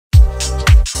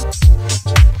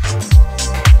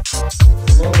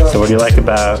So what do you like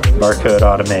about Barcode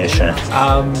automation?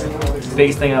 The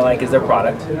biggest thing I like is their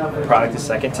product. The product is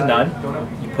second to none.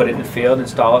 You put it in the field,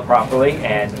 install it properly,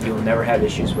 and you'll never have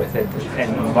issues with it.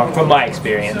 And from my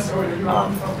experience,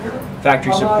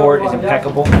 factory support is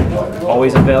impeccable,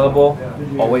 always available,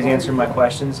 always answer my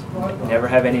questions, never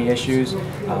have any issues.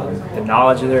 The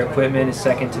knowledge of their equipment is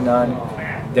second to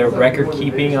none. Their record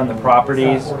keeping on the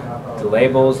properties, the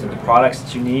labels, and the products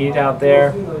that you need out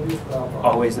there,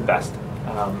 always the best.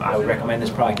 I would recommend this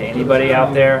product to anybody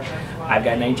out there. I've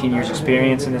got 19 years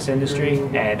experience in this industry,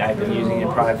 and I've been using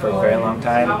the product for a very long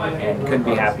time and couldn't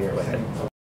be happier with it.